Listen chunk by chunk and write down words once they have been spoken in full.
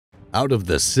Out of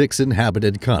the 6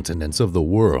 inhabited continents of the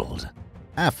world,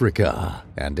 Africa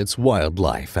and its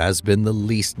wildlife has been the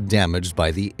least damaged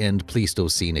by the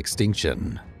end-Pleistocene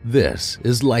extinction. This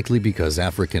is likely because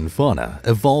African fauna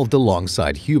evolved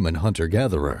alongside human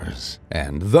hunter-gatherers,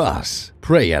 and thus,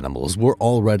 prey animals were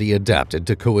already adapted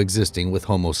to coexisting with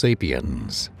Homo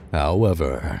sapiens.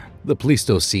 However, the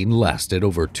Pleistocene lasted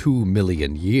over 2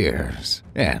 million years,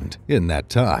 and in that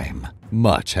time,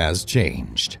 much has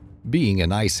changed. Being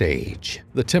an ice age,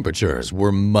 the temperatures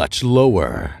were much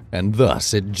lower, and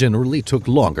thus it generally took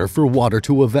longer for water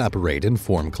to evaporate and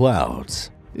form clouds.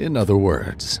 In other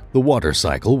words, the water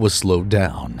cycle was slowed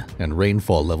down, and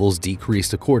rainfall levels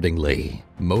decreased accordingly.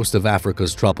 Most of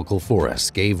Africa's tropical forests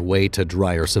gave way to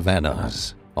drier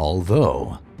savannas,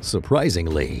 although,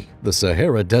 surprisingly, the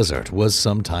Sahara Desert was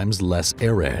sometimes less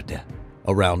arid.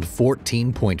 Around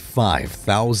 14.5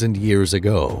 thousand years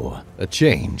ago, a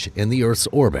change in the Earth's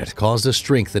orbit caused a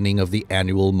strengthening of the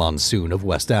annual monsoon of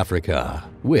West Africa,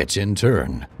 which in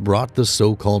turn brought the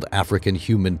so-called African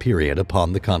human period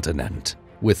upon the continent.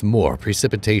 With more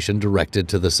precipitation directed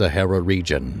to the Sahara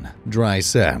region, dry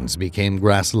sands became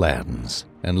grasslands,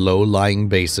 and low-lying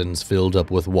basins filled up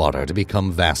with water to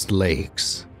become vast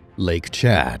lakes. Lake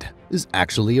Chad is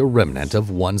actually a remnant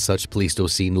of one such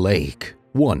Pleistocene lake,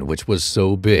 one which was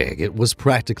so big it was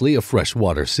practically a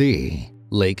freshwater sea.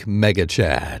 Lake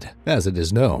Chad, as it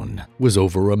is known, was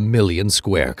over 1 million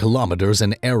square kilometers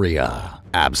in area,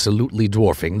 absolutely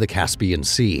dwarfing the Caspian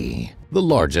Sea, the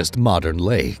largest modern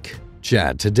lake.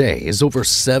 Chad today is over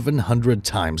 700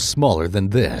 times smaller than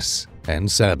this, and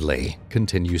sadly,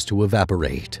 continues to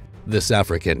evaporate. This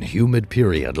African humid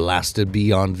period lasted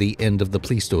beyond the end of the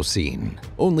Pleistocene,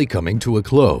 only coming to a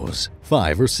close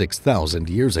 5 or 6 thousand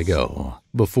years ago.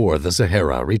 Before the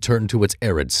Sahara returned to its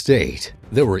arid state,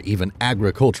 there were even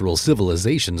agricultural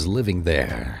civilizations living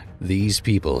there. These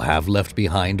people have left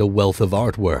behind a wealth of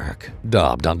artwork,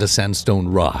 daubed onto sandstone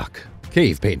rock.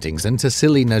 Cave paintings in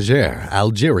Tassili, Niger,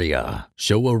 Algeria,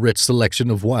 show a rich selection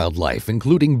of wildlife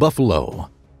including buffalo,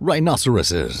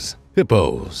 rhinoceroses,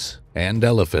 hippos, and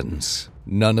elephants,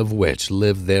 none of which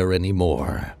live there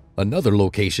anymore. Another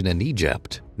location in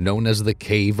Egypt, known as the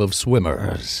Cave of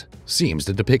Swimmers, seems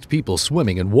to depict people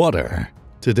swimming in water.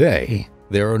 Today,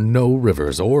 there are no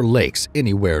rivers or lakes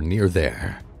anywhere near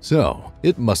there, so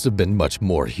it must have been much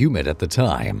more humid at the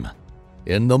time.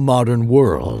 In the modern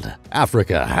world,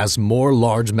 Africa has more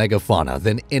large megafauna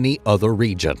than any other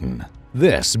region,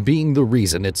 this being the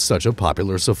reason it's such a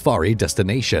popular safari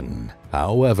destination.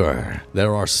 However,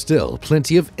 there are still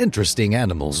plenty of interesting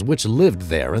animals which lived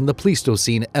there in the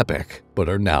Pleistocene epoch but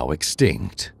are now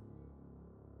extinct.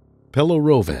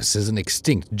 Pelorovis is an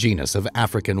extinct genus of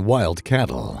African wild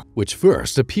cattle, which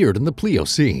first appeared in the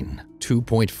Pliocene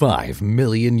 2.5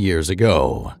 million years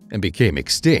ago and became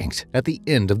extinct at the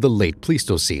end of the late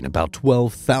Pleistocene about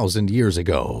 12,000 years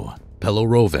ago.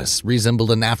 Pelorovis resembled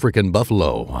an African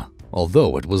buffalo,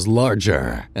 although it was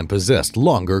larger and possessed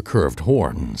longer curved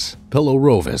horns.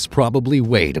 Pelorovis probably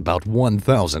weighed about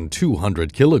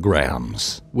 1,200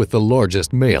 kilograms, with the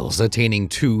largest males attaining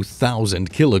 2,000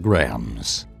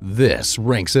 kilograms. This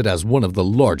ranks it as one of the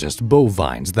largest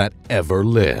bovines that ever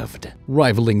lived,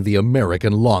 rivaling the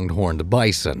American longhorned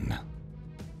bison.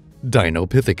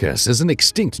 Dinopithecus is an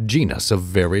extinct genus of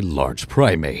very large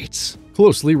primates,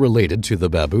 closely related to the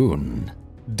baboon.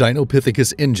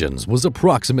 Dinopithecus ingens was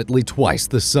approximately twice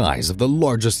the size of the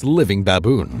largest living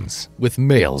baboons, with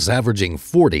males averaging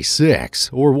 46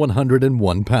 or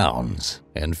 101 pounds,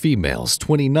 and females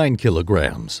 29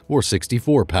 kilograms or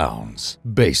 64 pounds,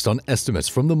 based on estimates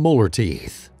from the molar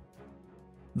teeth.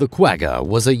 The quagga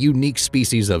was a unique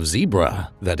species of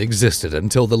zebra that existed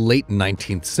until the late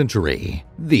 19th century.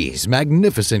 These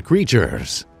magnificent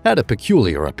creatures had a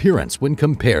peculiar appearance when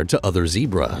compared to other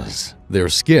zebras. Their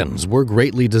skins were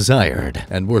greatly desired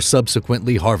and were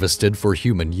subsequently harvested for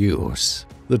human use.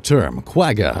 The term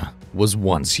quagga was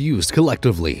once used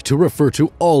collectively to refer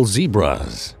to all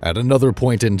zebras. At another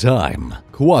point in time,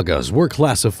 quaggas were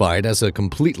classified as a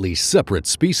completely separate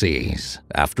species.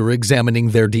 After examining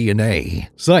their DNA,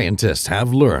 scientists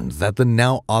have learned that the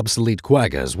now obsolete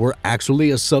quaggas were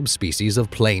actually a subspecies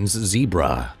of plains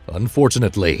zebra.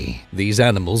 Unfortunately, these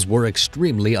animals were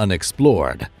extremely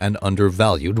unexplored and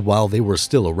undervalued while they were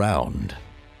still around.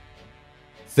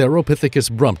 Theropithecus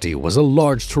brumpti was a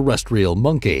large terrestrial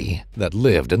monkey that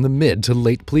lived in the mid to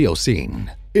late Pliocene.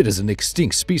 It is an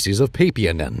extinct species of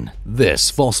papionin.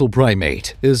 This fossil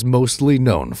primate is mostly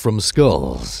known from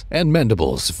skulls and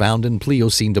mandibles found in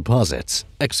Pliocene deposits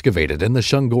excavated in the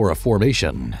Shungora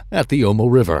Formation at the Omo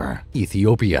River,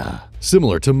 Ethiopia.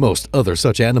 Similar to most other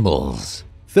such animals,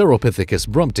 Theropithecus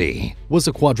brumpti was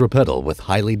a quadrupedal with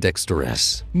highly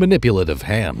dexterous, manipulative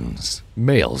hands.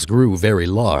 Males grew very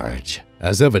large,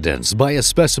 as evidenced by a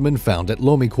specimen found at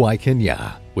Lomiquai,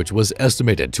 Kenya, which was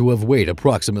estimated to have weighed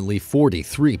approximately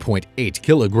 43.8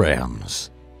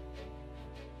 kilograms.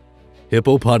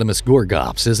 Hippopotamus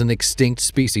gorgops is an extinct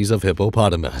species of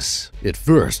hippopotamus. It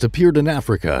first appeared in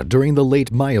Africa during the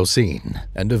late Miocene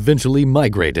and eventually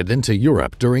migrated into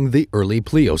Europe during the early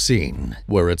Pliocene,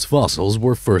 where its fossils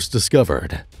were first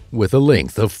discovered. With a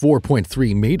length of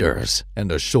 4.3 meters and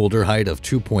a shoulder height of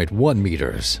 2.1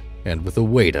 meters, and with a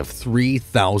weight of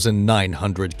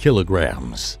 3,900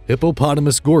 kilograms,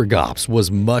 Hippopotamus gorgops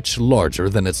was much larger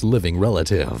than its living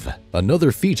relative.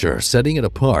 Another feature setting it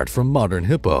apart from modern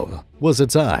hippo was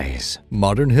its eyes.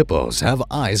 Modern hippos have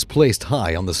eyes placed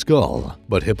high on the skull,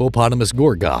 but Hippopotamus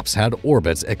gorgops had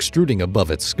orbits extruding above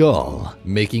its skull,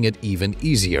 making it even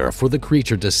easier for the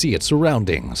creature to see its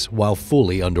surroundings while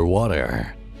fully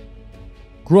underwater.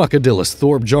 Crocodylus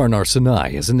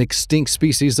thorbjarnarsoni is an extinct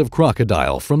species of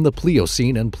crocodile from the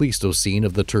Pliocene and Pleistocene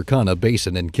of the Turkana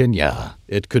Basin in Kenya.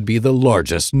 It could be the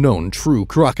largest known true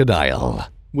crocodile,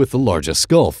 with the largest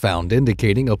skull found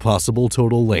indicating a possible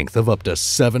total length of up to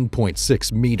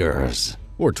 7.6 meters,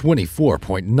 or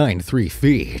 24.93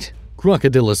 feet.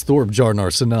 Crocodylus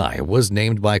thorbjarnarsoni was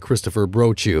named by Christopher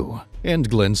Brochu and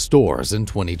Glenn Storrs in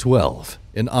 2012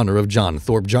 in honor of John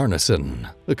Thorbjarnarson,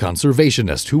 a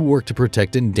conservationist who worked to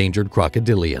protect endangered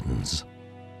crocodilians.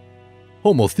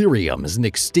 Homotherium is an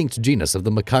extinct genus of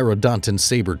the Machairodontan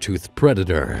saber-toothed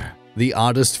predator. The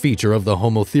oddest feature of the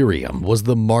Homotherium was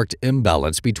the marked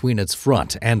imbalance between its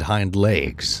front and hind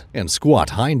legs and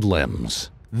squat hind limbs.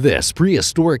 This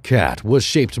prehistoric cat was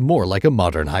shaped more like a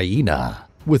modern hyena,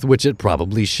 with which it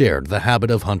probably shared the habit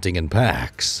of hunting in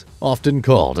packs. Often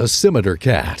called a scimitar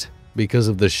cat because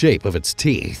of the shape of its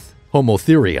teeth,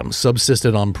 Homotherium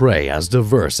subsisted on prey as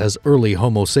diverse as early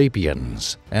Homo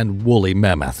sapiens and woolly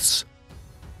mammoths.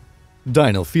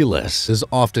 Dinofelis is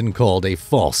often called a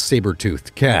false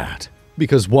saber-toothed cat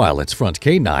because while its front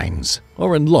canines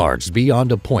are enlarged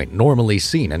beyond a point normally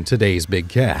seen in today's big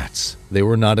cats, they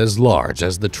were not as large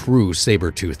as the true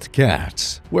saber-toothed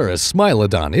cats, whereas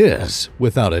Smilodon is,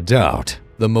 without a doubt,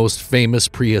 the most famous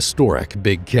prehistoric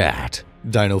big cat.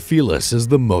 Dinofelis is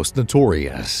the most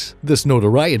notorious. This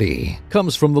notoriety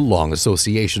comes from the long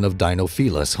association of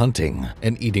Dinofelis hunting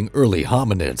and eating early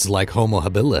hominids like Homo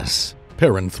habilis,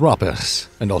 Paranthropus,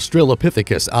 and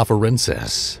Australopithecus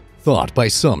afarensis, thought by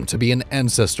some to be an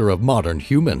ancestor of modern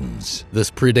humans.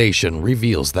 This predation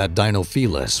reveals that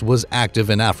Dinofelis was active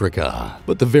in Africa,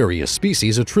 but the various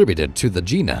species attributed to the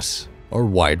genus are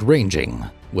wide-ranging,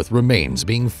 with remains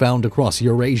being found across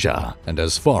Eurasia and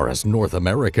as far as North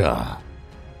America.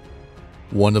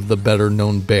 One of the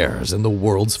better-known bears in the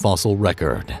world's fossil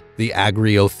record, the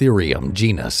Agriotherium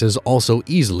genus is also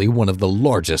easily one of the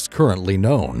largest currently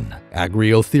known.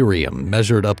 Agriotherium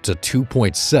measured up to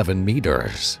 2.7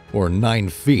 meters, or 9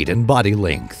 feet in body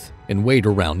length, and weighed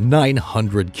around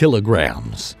 900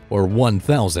 kilograms, or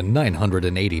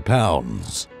 1,980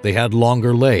 pounds. They had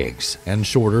longer legs and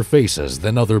shorter faces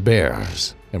than other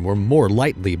bears, and were more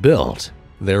lightly built.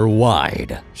 Their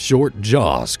wide, short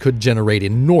jaws could generate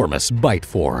enormous bite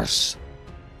force.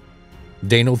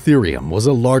 Dinotherium was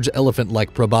a large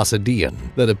elephant-like proboscidean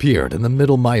that appeared in the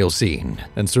Middle Miocene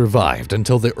and survived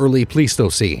until the early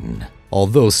Pleistocene.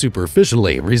 Although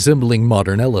superficially resembling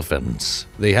modern elephants,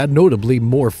 they had notably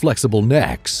more flexible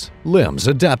necks, limbs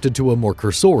adapted to a more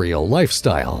cursorial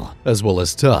lifestyle, as well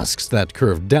as tusks that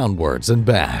curved downwards and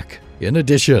back. In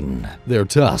addition, their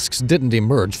tusks didn't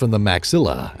emerge from the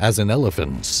maxilla as in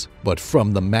elephants, but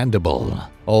from the mandible.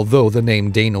 Although the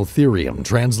name Dinotherium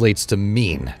translates to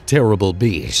mean, terrible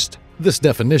beast, this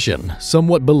definition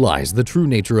somewhat belies the true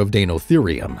nature of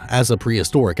Dinotherium as a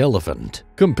prehistoric elephant.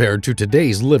 Compared to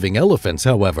today's living elephants,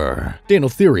 however,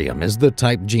 Dinotherium is the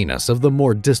type genus of the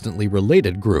more distantly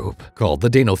related group called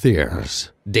the Deinotheres.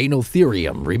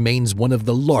 Dinotherium remains one of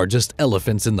the largest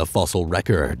elephants in the fossil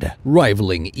record,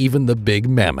 rivaling even the big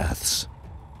mammoths.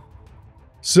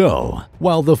 So,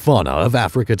 while the fauna of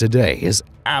Africa today is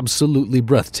absolutely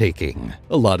breathtaking,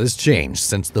 a lot has changed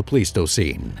since the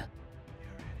Pleistocene.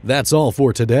 That's all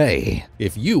for today.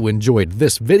 If you enjoyed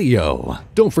this video,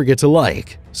 don't forget to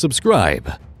like,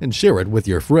 subscribe, and share it with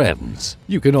your friends.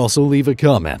 You can also leave a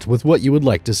comment with what you would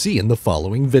like to see in the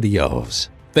following videos.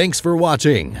 Thanks for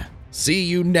watching. See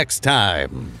you next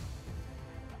time.